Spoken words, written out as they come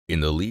In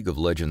the League of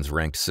Legends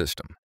ranked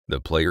system, the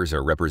players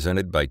are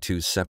represented by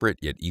two separate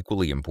yet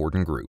equally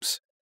important groups: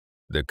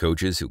 the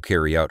coaches who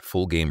carry out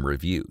full game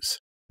reviews,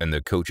 and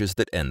the coaches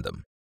that end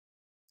them.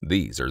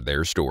 These are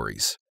their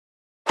stories.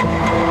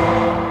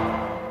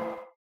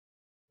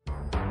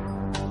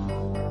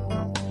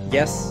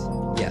 Yes.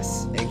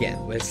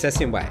 Again, we're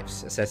assessing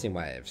waves. Assessing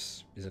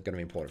waves is going to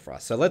be important for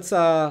us. So let's,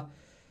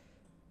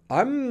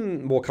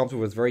 I'm more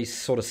comfortable with very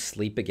sort of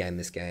sleeper game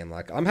this game.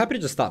 Like, I'm happy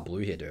to just start blue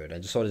here, dude,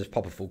 and just sort of just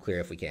pop a full clear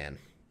if we can.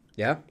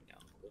 Yeah?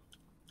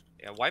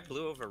 Yeah, why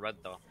blue over red,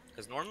 though?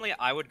 Because normally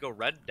I would go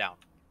red down.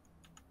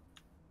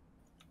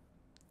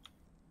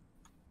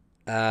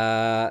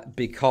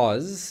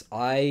 Because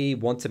I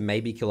want to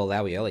maybe kill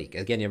Alawi early.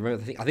 Again, you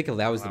remember, I think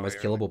Alawi is the most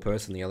killable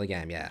person in the early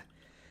game, yeah.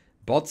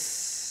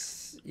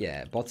 Bots,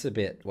 yeah, bots a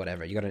bit,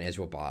 whatever. You got an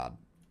Ezreal Bard.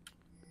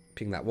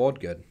 Ping that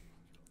ward, good.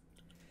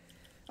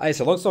 Hey,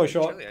 so long story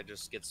short... Actually, I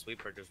just get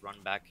sweeper, just run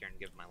back here and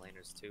give my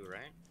laners too,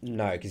 right?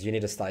 No, because you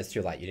need to start, it's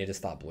too late. You need to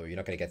start blue. You're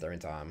not going to get there in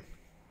time.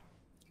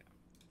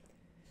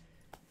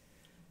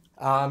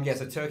 Yeah,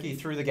 so Turkey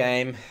threw the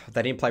game.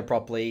 They didn't play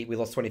properly. We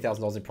lost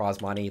 $20,000 in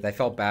prize money. They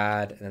felt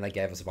bad, and then they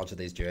gave us a bunch of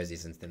these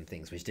jerseys and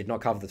things, which did not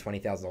cover the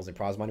 $20,000 in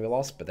prize money we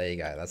lost. But there you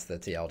go. That's the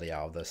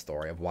TLDR of the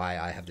story of why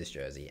I have this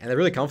jersey. And they're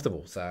really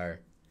comfortable, so...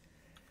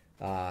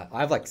 I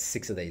have like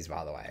 6 of these,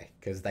 by the way,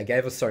 because they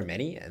gave us so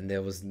many, and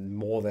there was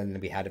more than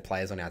we had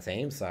players on our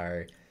team,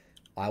 so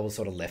I was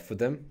sort of left with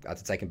them. I had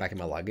to take them back in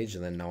my luggage,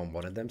 and then no one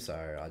wanted them,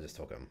 so I just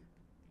took them.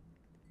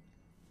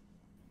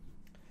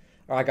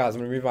 Alright guys, I'm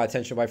going to move my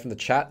attention away from the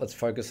chat. Let's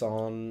focus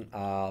on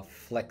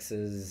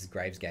Flex's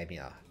Graves game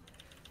here.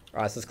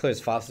 Alright, so let's clear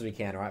as fast as we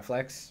can, alright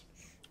Flex?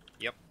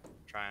 Yep,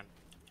 trying.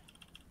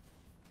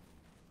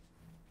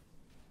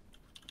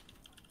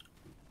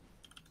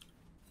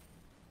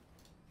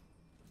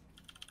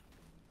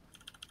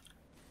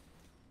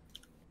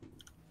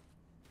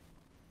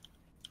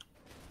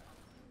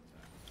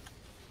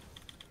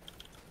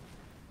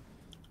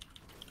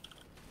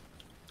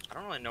 I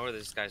don't really know where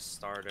these guys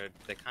started.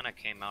 They kind of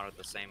came out at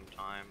the same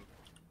time.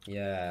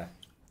 Yeah.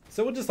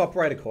 So we'll just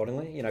operate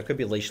accordingly. You know, it could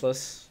be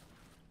leashless.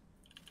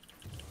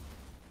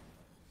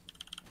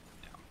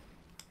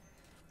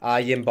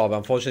 Yim Bob,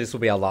 unfortunately this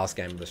will be our last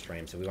game of the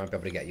stream, so we won't be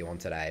able to get you on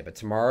today. But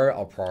tomorrow,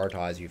 I'll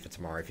prioritize you for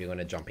tomorrow if you're going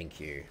to jump in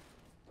queue.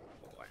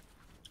 Boy.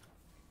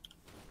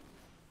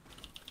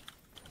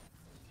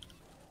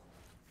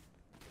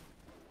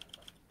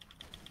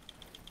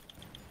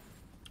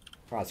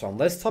 Alright, so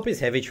unless top is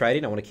heavy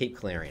trading, I want to keep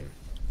clearing.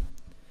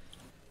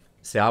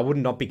 See, I would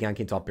not be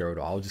ganking top build.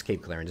 I'll just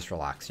keep clearing, just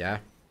relax, yeah?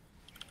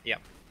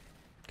 Yep.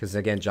 Because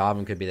again,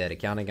 Jarvan could be there to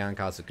counter gank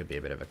us. It could be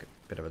a bit of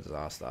a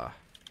disaster.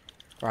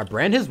 Alright,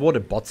 Brand has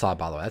warded bot side,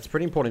 by the way. That's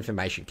pretty important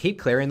information. Keep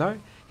clearing, though.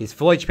 He's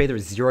full HP. There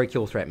is 0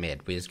 kill threat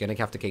mid. We're just going to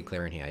have to keep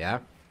clearing here, yeah?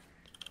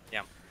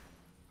 Yep.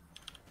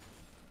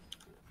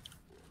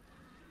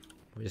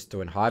 We're just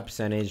doing high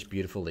percentage,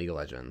 beautiful League of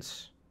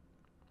Legends.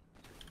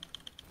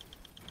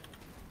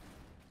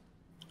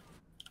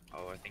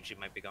 Oh, I think she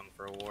might be going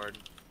for a ward.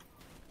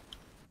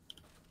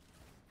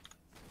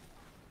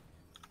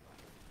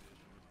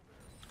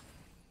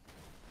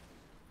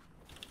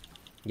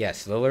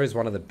 Yes, Lula is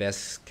one of the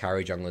best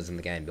carry junglers in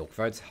the game. Milk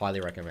votes, highly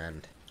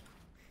recommend.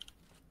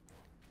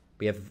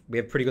 We have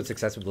pretty good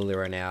success with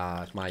Lula in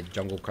my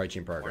jungle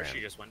coaching program. Or she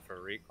just went for a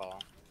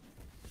recall.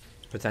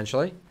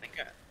 Potentially. I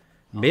think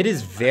Mid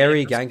is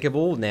very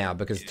gankable now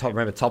because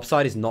remember top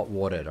side is not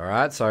warded. All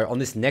right, so on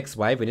this next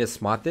wave we need to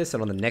smite this,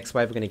 and on the next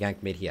wave we're going to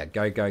gank mid here.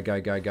 Go.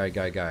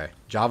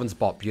 Jarvan's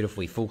bot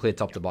beautifully, full clear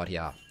top to bot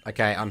here.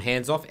 Okay, I'm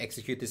hands off.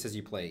 Execute this as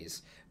you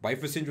please.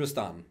 Wait for Syndra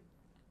stun.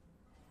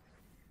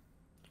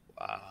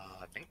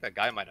 I think that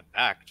guy might have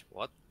backed.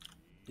 What?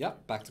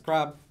 Yep, back to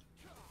crab.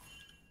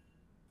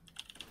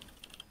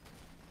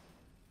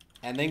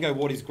 And then go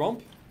ward his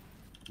Gromp.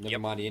 Never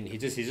mind,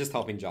 he's just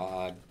helping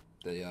Jar.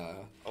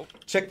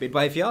 Check mid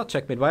wave here.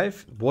 Check mid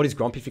wave. Ward his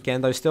Gromp if you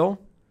can though. Still.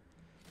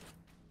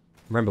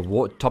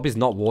 Remember, top is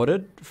not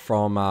warded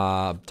from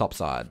top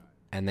side.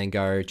 And then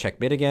go check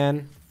mid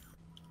again.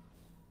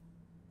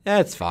 Yeah,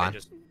 it's fine.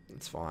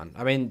 It's fine.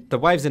 I mean, the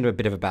wave's into a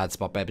bit of a bad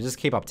spot, babe, but just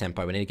keep up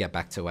tempo. We need to get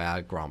back to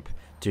our Gromp.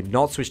 Do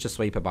not switch to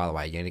sweeper, by the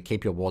way. You need to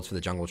keep your wards for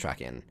the jungle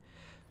track in.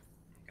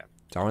 Okay.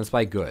 Darren's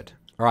play good.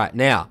 All right,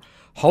 now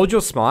hold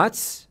your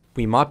smites.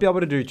 We might be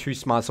able to do 2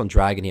 smites on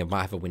dragon here. We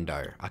might have a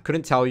window. I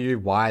couldn't tell you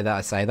why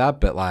I say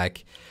that, but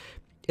like,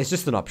 it's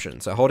just an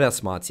option. So hold our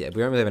smites here.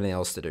 We don't really have anything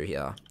else to do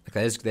here.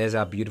 Okay, there's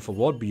our beautiful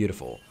ward.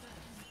 Beautiful.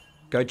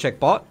 Go check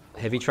bot.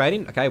 Heavy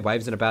trading. Okay,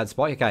 wave's in a bad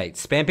spot. Okay,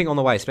 spamping on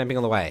the way. Spamping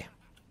on the way.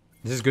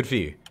 This is good for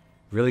you.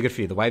 Really good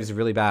for you. The waves are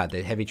really bad.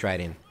 They're heavy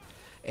trading.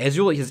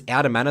 Ezreal is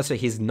out of mana, so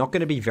he's not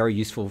going to be very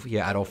useful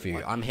here at all for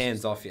you. I'm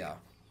hands off here. I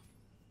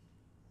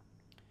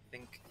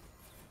think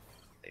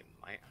they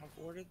might have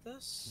warded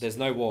this. There's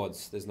no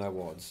wards. There's no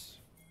wards.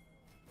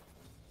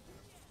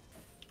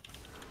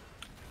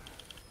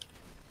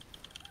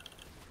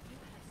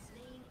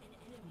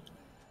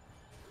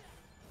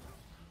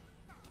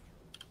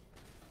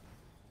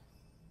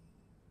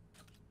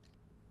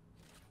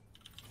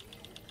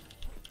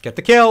 Get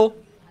the kill.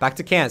 Back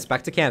to camps.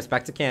 Back to camps.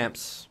 Back to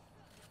camps.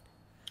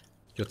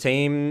 Your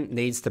team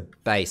needs to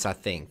base, I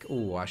think.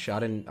 Ooh, I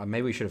didn't.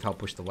 Maybe we should have helped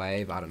push the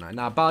wave. I don't know.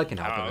 Nah, Bard can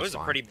help. It was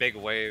fine. a pretty big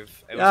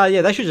wave.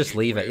 Yeah, they should just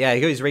leave it. Yeah,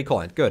 he's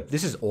recalling. Good.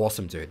 This is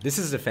awesome, dude. This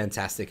is a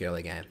fantastic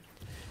early game.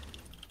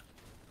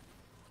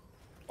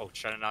 Oh,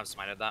 should I not have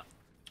smited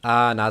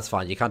that? No, it's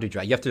fine. You can't do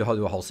drag. You have to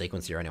do a whole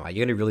sequence here anyway.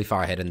 You're gonna be really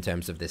far ahead in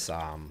terms of this.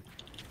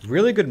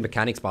 Really good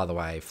mechanics, by the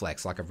way,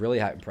 Flex. Like, I'm really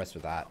impressed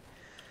with that.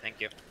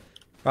 Thank you.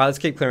 All right, let's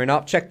keep clearing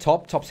up. Check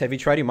top. Top's heavy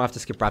trade. You might have to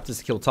skip Raptors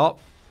to kill top.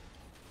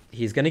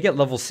 He's going to get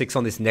level 6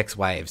 on this next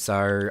wave,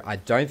 so I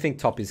don't think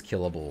top is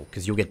killable,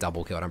 because you'll get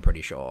double killed, I'm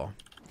pretty sure.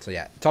 So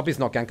yeah, top is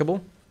not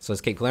gankable, so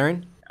let's keep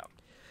clearing. Yep.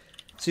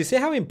 So you see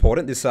how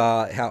important this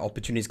how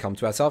opportunities come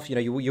to ourselves? You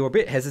know, you were a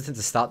bit hesitant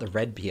to start the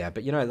red here,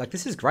 but you know, like,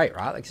 this is great,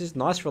 right? Like, this is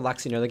nice,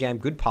 relaxing early game,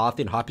 good path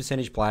in, high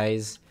percentage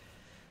plays.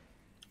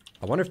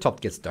 I wonder if top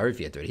gets dove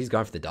here, dude. He's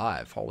going for the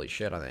dive. Holy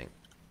shit, I think.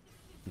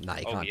 Nah,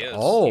 he can't.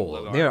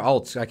 Oh, near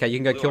ult. Okay, you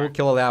can go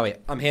kill Alawi.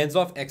 I'm hands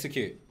off,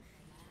 execute.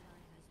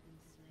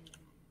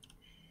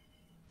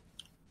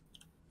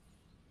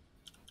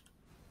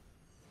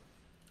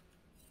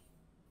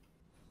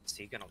 Is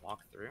he gonna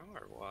walk through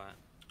or what?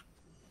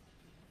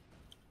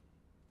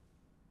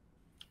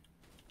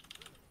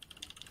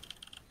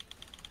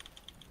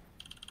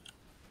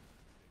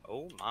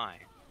 Oh my.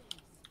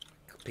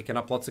 Picking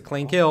up lots of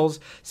clean kills.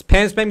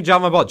 Spamming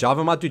Java bot.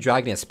 Java might do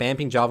Dragon here.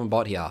 Spamming Java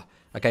bot here.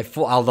 Okay,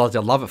 I love it.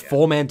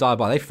 4-man die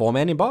by. Are they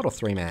 4-man in bot or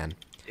 3-man?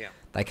 Yeah.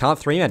 They can't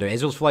 3-man do.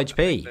 Ezreal's full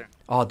HP.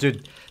 Oh,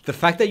 dude. The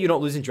fact that you're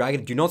not losing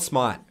Dragon, do not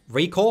smite.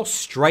 Recall,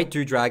 straight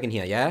do Dragon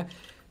here, yeah?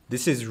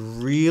 This is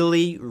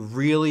really,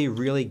 really,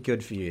 really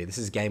good for you. This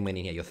is game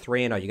winning here. You're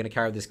 3-0. You're going to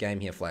carry this game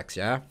here, Flex,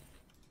 yeah?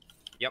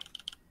 Yep.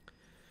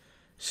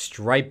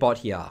 Straight bot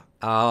here.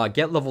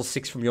 Get level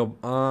 6 from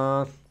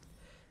your...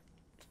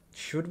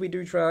 should we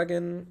do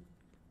Dragon?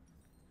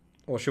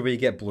 Or should we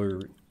get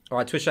blue?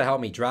 Alright, Twisha, help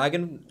me.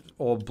 Dragon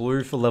or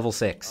blue for level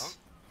 6?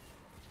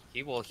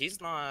 Oh.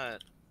 He's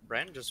not...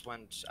 Brand just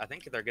went... I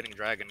think they're getting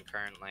Dragon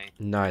currently.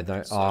 No,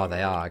 so,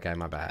 they are. Okay,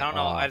 my bad. I don't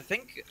know. I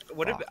think...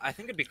 I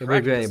think it'd be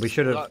correct. We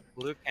should have...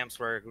 Blue camps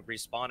were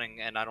respawning,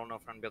 and I don't know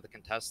if we're going to be able to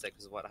contest it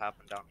because of what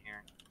happened down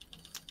here.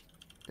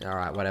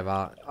 Alright,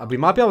 whatever. We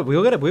might be able...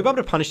 We'll be able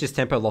to punish this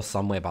tempo loss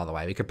somewhere, by the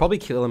way. We could probably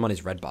kill him on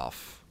his red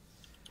buff.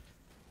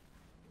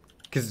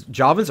 Because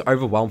Jarvan's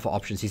overwhelmed for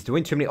options. He's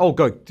doing too many... Oh,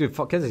 go. Dude,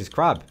 fuck, his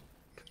crab.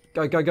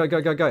 Go, go, go,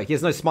 go, go, go. He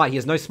has no smite. He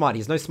has no smite. He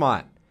has no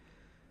smite.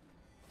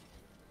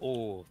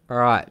 Oh.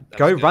 Alright.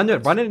 Go, run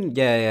it. Run it.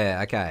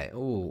 Yeah, okay.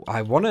 Ooh, I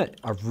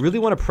really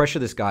want to pressure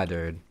this guy,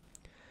 dude.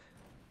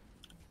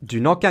 Do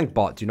not gank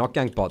bot. Do not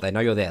gank bot. They know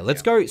you're there.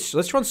 Let's go.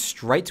 Let's run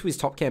straight to his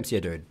top camps here,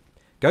 dude.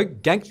 Go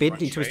gank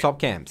bid into his top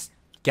camps.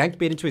 Gank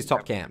bid into his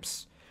top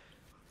camps.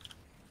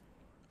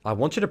 I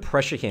want you to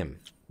pressure him.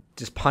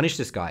 Just punish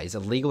this guy. It's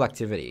illegal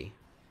activity.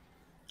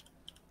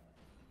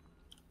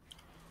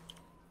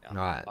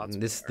 Alright,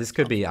 this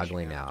could be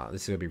ugly now.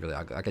 This could be really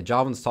ugly. Okay,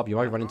 Jarvan's top. You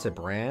might run into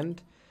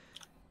Brand.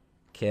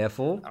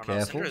 Careful,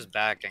 careful. Syndra's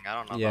backing. I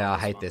don't know. Yeah, I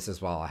hate this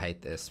as well. I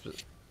hate this.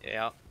 But...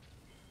 Yeah.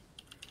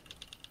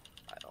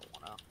 I don't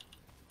wanna.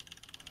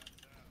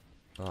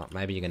 Oh,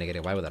 maybe you're gonna get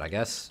away with it, I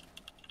guess.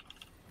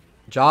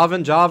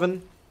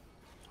 Jarvan.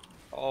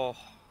 Oh.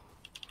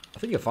 I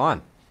think you're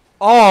fine.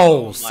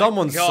 Oh,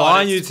 someone God,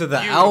 signed you to the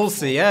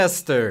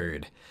LCS,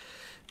 dude.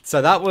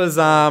 So that was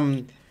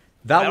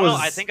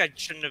I think I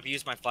shouldn't have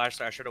used my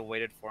flash. I should have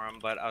waited for him,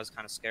 but I was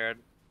kind of scared.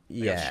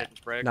 Yeah.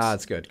 No,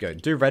 it's good.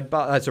 Do red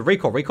bar. It's a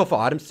recall. Recall for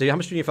items. See how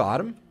much do you need for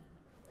item?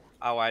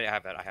 Oh, I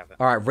have it.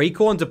 All right,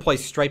 recall and deploy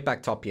straight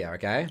back top here.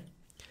 Okay.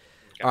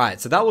 All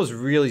right. So that was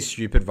really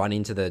stupid. Run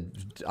into the.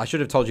 I should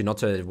have told you not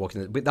to walk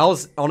in. That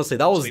was honestly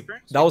that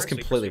was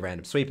completely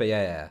random. Sweeper.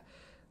 Yeah.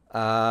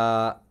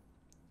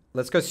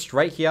 Let's go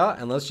straight here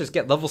and let's just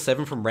get level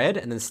 7 from red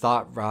and then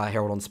start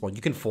Herald on spawn.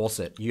 You can force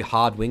it. You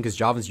hard win because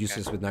Jarvan's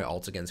useless with no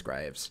ult against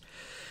Graves.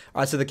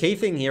 Alright, so the key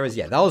thing here is,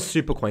 yeah, that was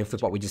super coin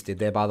flip what we just did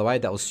there, by the way.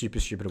 That was super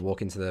stupid to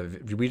walk into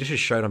the... We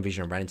just showed on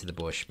vision and ran into the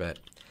bush, but...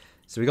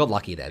 So we got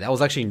lucky there. That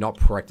was actually not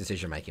correct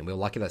decision making. We were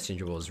lucky that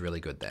Syndra was really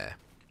good there.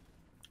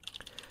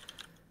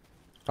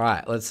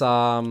 Alright, let's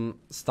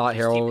start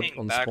Herald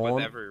on spawn.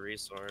 With every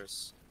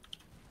resource.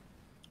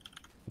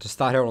 Just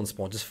start Herald on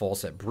spawn. Just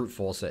force it. Brute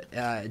force it.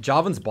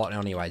 Jarvan's bot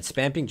anyway.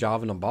 Spamping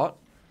Jarvan on bot.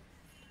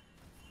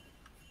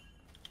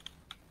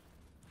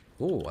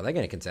 Ooh, are they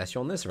going to contest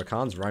you on this?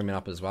 Rakan's roaming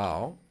up as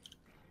well.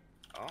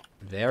 Oh.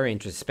 Very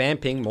interesting.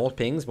 Spam ping. More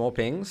pings. More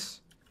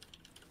pings.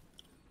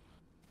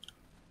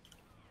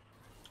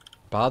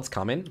 Bard's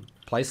coming.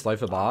 Play slow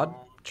for Bard.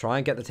 Try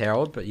and get the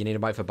Herald, but you need to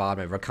wait for Bard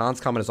move.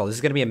 Rakan's coming as well. This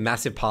is going to be a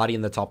massive party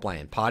in the top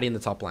lane. Party in the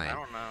top lane. I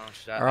don't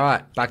know.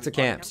 Alright, back to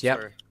camps. Yep.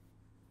 Or...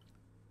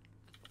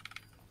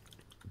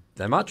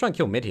 They might try and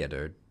kill mid here,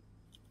 dude.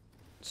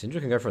 Syndra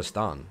can go for a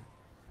stun.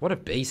 What a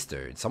beast,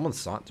 dude.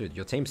 Someone's... Dude,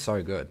 your team's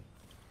so good.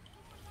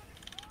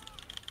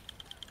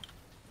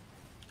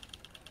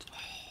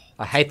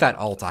 I hate that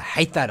ult. I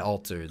hate that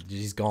ult, dude.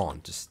 He's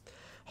gone. Just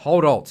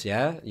hold ult,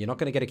 yeah? You're not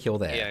going to get a kill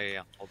there.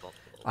 Yeah. Hold ult.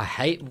 I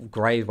hate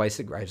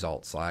wasted Graves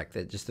ults. Like,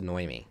 they just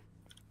annoy me.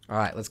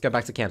 Alright, let's go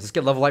back to camps. Let's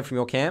get level 8 from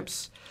your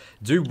camps.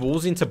 Do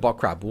wolves into bot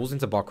crab. Wolves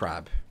into bot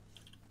crab.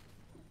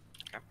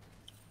 Okay.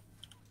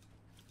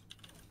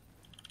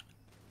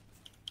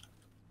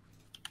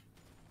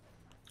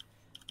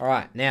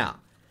 Alright, now.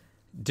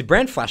 Did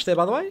Brand flash there,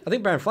 by the way? I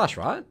think Brand flash,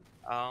 right?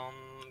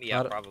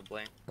 Yeah,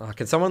 probably.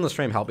 Can someone on the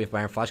stream help me with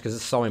Brand flash? Because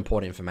it's so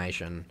important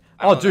information.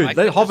 Oh, dude,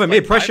 hover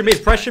mid. Pressure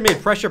mid. Pressure mid.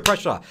 Pressure.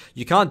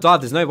 You can't dive.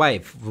 There's no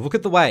wave. Look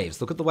at the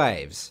waves. Look at the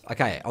waves.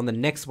 Okay, on the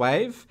next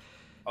wave,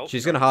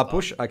 she's going to hard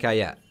push. Okay,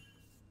 yeah.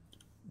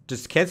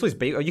 Just cancel his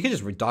beat. Or you can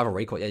just dive and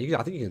recoil. Yeah,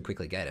 I think you can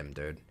quickly get him,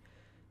 dude.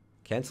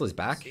 Cancel his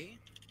back.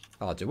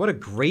 Oh, dude, what a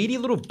greedy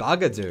little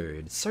bugger,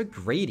 dude. So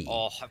greedy.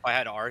 Oh, if I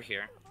had R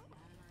here.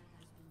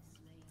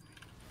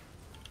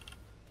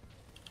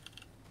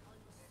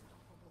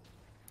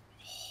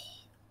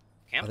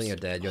 I think you're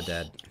dead. You're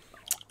dead.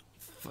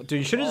 Dude,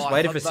 you should have just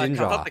waited for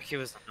Syndra.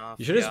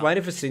 You should have just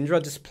waited for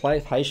Syndra. Just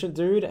play patient,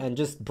 dude, and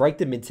just break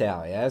the mid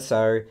tower, yeah?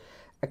 So,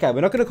 okay,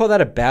 we're not going to call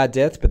that a bad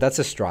death, but that's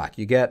a strike.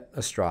 You get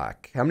a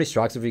strike. How many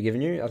strikes have we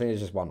given you? I think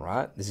it's just one,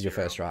 right? This is your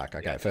first strike.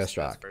 Okay, first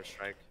strike.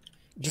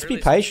 Just be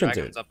patient,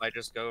 dude. I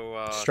just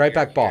go, straight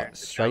back bot.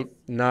 Straight.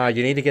 No,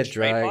 you need to get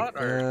drag.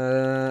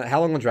 How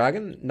long on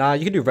dragon? No,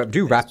 you can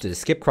do raptors.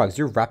 Skip Krugs.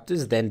 Do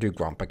raptors, then do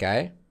Gromp,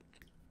 okay?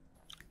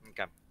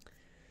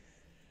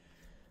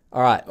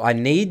 Alright, I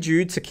need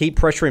you to keep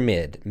pressuring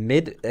mid.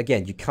 Mid,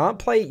 again, you can't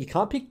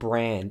pick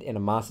Brand in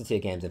a Master Tier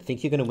games and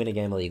think you're going to win a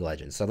game of League of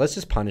Legends. So let's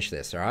just punish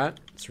this, alright?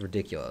 It's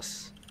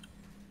ridiculous.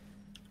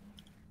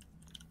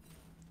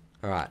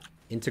 Alright,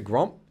 into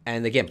Gromp.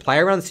 And again, play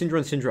around Syndra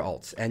and Syndra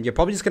ults. And you're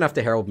probably just going to have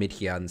to Herald mid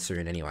here and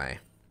soon anyway.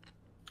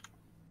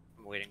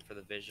 I'm waiting for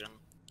the vision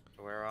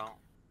to wear out.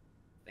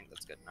 I think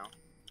that's good now.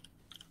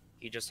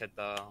 He just hit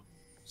the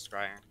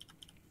Scryer.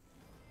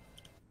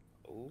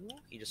 Ooh,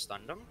 he just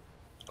stunned him.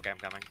 Okay, I'm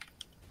coming.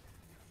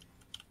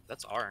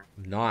 That's R.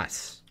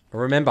 Nice.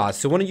 Remember, I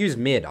still want to use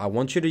mid. I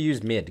want you to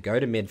use mid. Go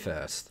to mid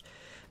first.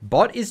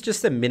 Bot is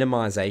just a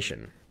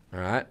minimization.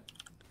 Alright?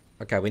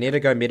 Okay, we need to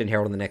go mid and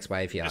Herald on the next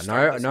wave here.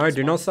 No,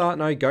 do not start.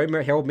 No, go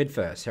Herald mid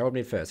first. Herald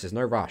mid first. There's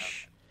no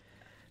rush.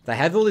 They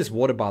have all this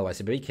water, by the way,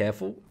 so be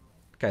careful.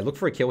 Okay, look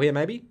for a kill here,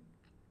 maybe.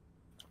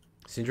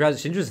 This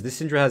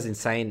Syndra has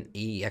insane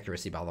E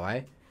accuracy, by the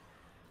way.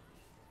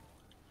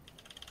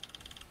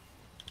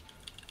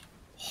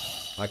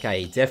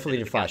 Okay, definitely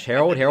didn't flash.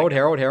 Herald.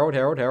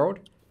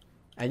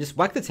 And just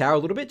whack the tower a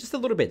little bit, just a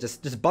little bit.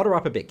 Just butter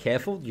up a bit.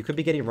 Careful, you could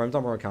be getting roamed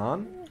on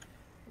Rakan.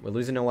 We're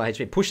losing all our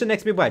HP. Push the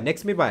next mid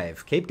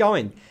wave. Keep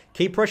going.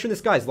 Keep pressuring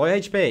this guy. He's low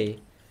HP.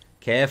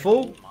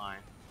 Careful. Oh my.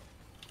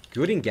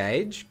 Good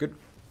engage. Good.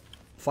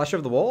 Flash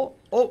over the wall.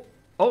 Oh.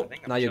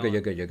 No, you're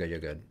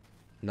good.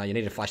 No, you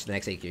need to flash the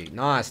next EQ.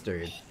 Nice,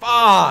 dude.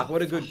 Fuck,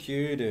 what a good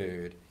Q,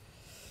 dude.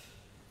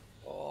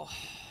 Oh,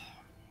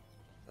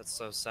 that's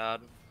so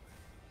sad.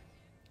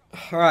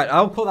 Alright,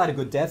 I'll call that a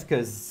good death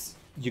because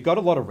you got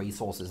a lot of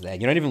resources there. You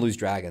don't even lose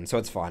dragon, so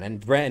it's fine.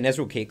 And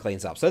Ezreal Key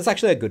cleans up. So that's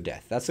actually a good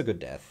death. That's a good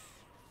death.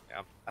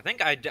 Yeah. I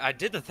think I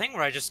did the thing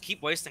where I just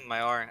keep wasting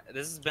my R.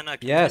 This has been a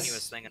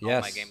continuous thing in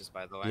all my games,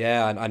 by the way.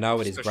 Yeah, I know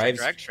it is.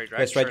 Graves. Straight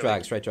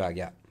drag,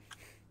 yeah.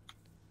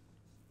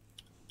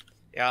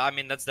 Yeah, I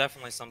mean, that's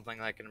definitely something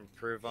I can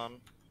improve on.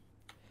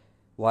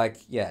 Like,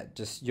 yeah,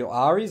 just your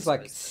R is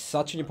like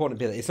such an important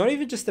ability. It's not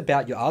even just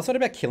about your R. It's not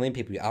about killing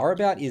people. Your R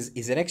about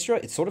is an extra.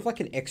 It's sort of like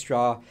an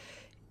extra.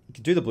 You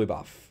can do the blue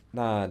buff.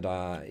 Nah.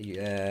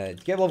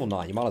 Get level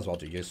 9. You might as well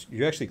do.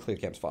 You actually clear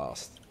camps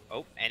fast.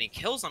 Oh, and he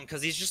kills him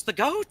because he's just the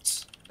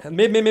goat.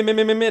 Mid.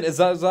 Is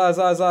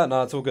that?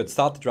 No, it's all good.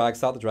 Start the drag.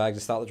 Just start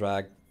the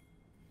drag.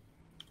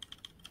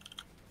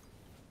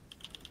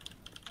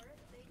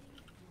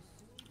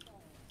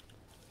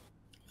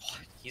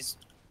 He's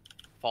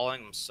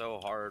following him so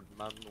hard,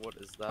 man. What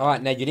is that?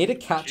 Alright, now you need to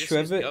catch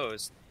whoever...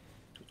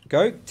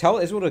 Go, tell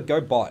Ezreal to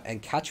go bot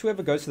and catch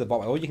whoever goes to the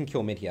bot wave. Or you can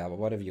kill mid here, but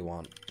whatever you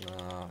want.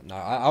 No,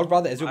 I would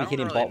rather Ezreal be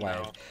hitting bot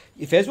wave.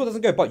 If Ezreal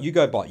doesn't go bot, you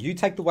go bot. You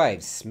take the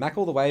waves. Smack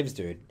all the waves,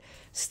 dude.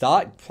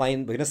 Start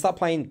playing... We're going to start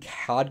playing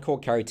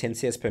hardcore carry 10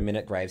 CS per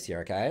minute Graves here,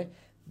 okay?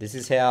 This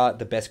is how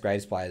the best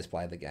Graves players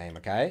play the game,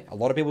 okay? A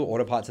lot of people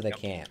autopilot to their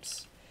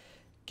camps.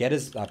 Get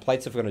his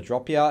plates are going to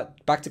drop here.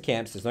 Back to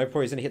camps. There's no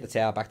point he's going to hit the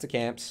tower. Back to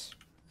camps.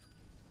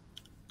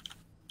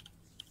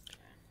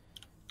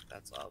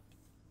 That's up.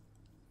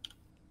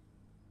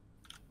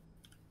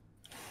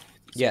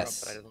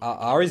 Yes,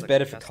 R is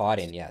better for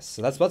kiting, yes.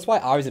 So that's why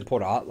R is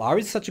important. R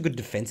is such a good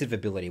defensive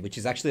ability, which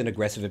is actually an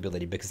aggressive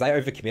ability, because they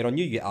overcommit on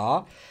you. You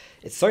are.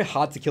 It's so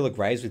hard to kill a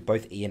Graves with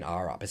both E and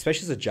R up,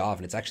 especially as a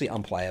Jarvan. It's actually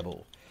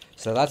unplayable.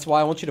 So that's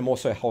why I want you to more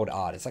so hold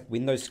R. It's like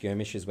win those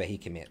skirmishes where he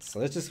commits. So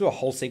let's just do a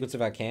whole sequence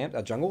of our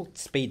jungle.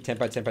 Speed,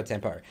 tempo.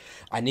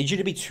 I need you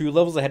to be 2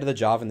 levels ahead of the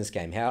Jarvan this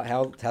game.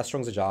 How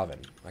strong is a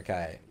Jarvan?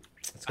 Okay.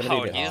 It's going to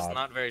be a bit hard. He is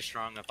not very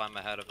strong if I'm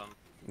ahead of him.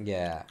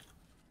 Yeah.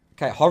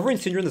 Okay, hovering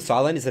Syndra in the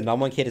sideline is the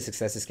 #1 key to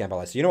success this game, by the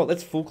way. So you know what?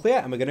 Let's full clear,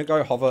 and we're going to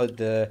go hover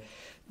the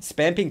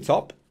spam ping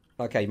top.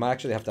 Okay, you might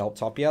actually have to help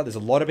top here. There's a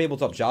lot of people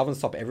top. Jarvan's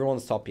top.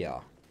 Everyone's top here.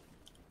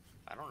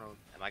 I don't know.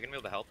 Am I gonna be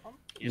able to help him?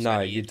 Just No,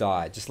 gotta you eat.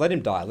 die. Just let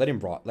him die. Let him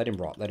rot. Let him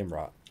rot. Let him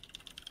rot.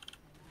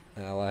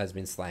 Ally has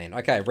been slain.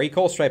 Okay,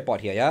 recall straight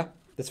bot here, yeah?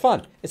 It's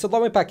fun. It's a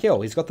low impact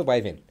kill. He's got the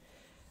wave in.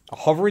 A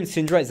hovering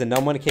Syndra is the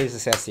number one key to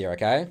success here,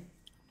 okay?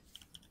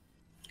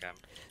 Okay.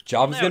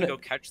 Jarvan's I would gonna... go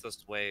catch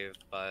this wave,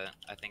 but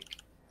I think,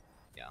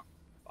 yeah,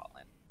 bot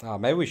lane. Oh,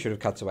 maybe we should have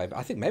cut away.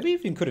 I think maybe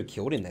even could have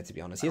killed him there, to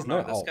be honest. He has no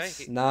I don't know, this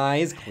ults. guy, Nah,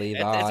 he's clear.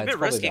 It's a bit probably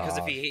risky because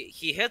if hard.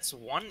 he hits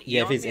one E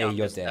Yeah, if on it's me, E, I'm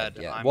you're just dead.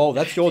 dead. Yeah. Well,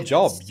 that's your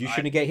job. You I-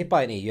 shouldn't get hit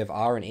by an E. You have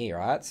R and E,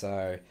 right?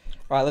 So,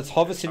 right, let's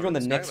hover Syndra on the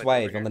this guy, next like,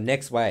 wave. over On the here.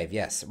 next wave,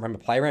 yes. Remember,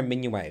 play around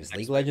minion waves. Next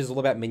League of wave. Legends is all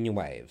about minion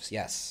waves.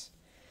 Yes.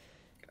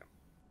 Okay.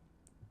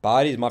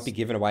 Bard might be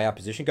giving away our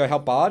position. Go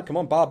help Bard. Come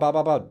on, Bard.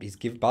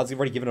 Bard's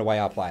already given away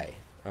our play.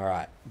 All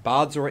right.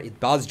 Bard's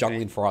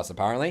jungling for us,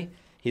 apparently.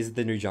 He's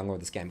the new jungler of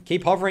this game.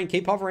 Keep hovering.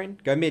 Keep hovering.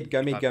 Go mid.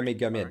 Go mid. Go mid.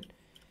 Go mid.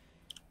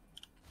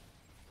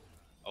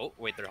 Oh,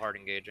 wait, they're hard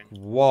engaging.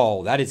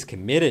 Whoa, that is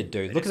committed,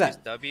 dude. They Look just at used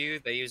that. W,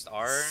 they used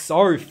R.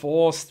 So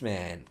forced,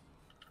 man.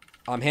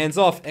 I'm hands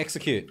off.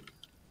 Execute.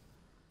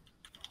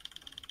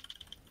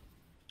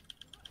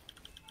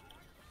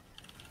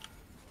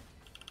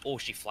 Oh,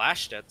 she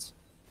flashed it.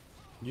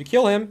 You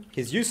kill him.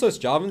 He's useless.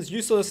 Jarvan's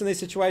useless in these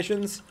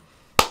situations.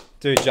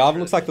 Dude, Jarvan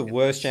looks like the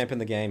worst champ in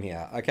the game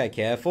here. Okay,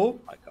 careful.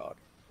 Oh my god.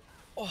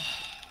 Oh.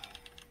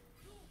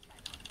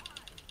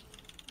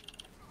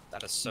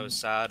 That is so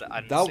sad.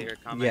 I didn't see her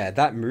coming. Yeah,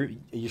 that move.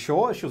 Are you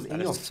sure? She was in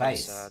That your is so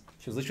face. sad.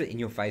 She was literally in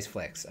your face,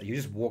 Flex. You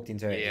just walked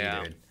into her,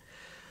 Yeah. dude.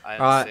 I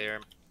didn't Alright. see her.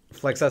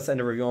 Flex, that's the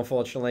end of review,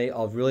 unfortunately.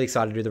 I'm really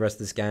excited to do the rest of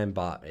this game,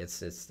 but it's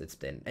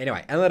been... Anyway,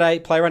 end of the day,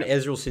 play around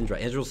Ezreal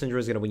Syndra. Ezreal Syndra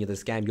is going to win you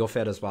this game. You're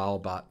fed as well,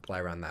 but play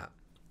around that.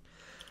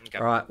 Okay.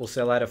 Alright, we'll see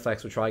you later,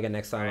 Flex. We'll try again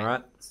next time,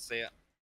 alright? See ya.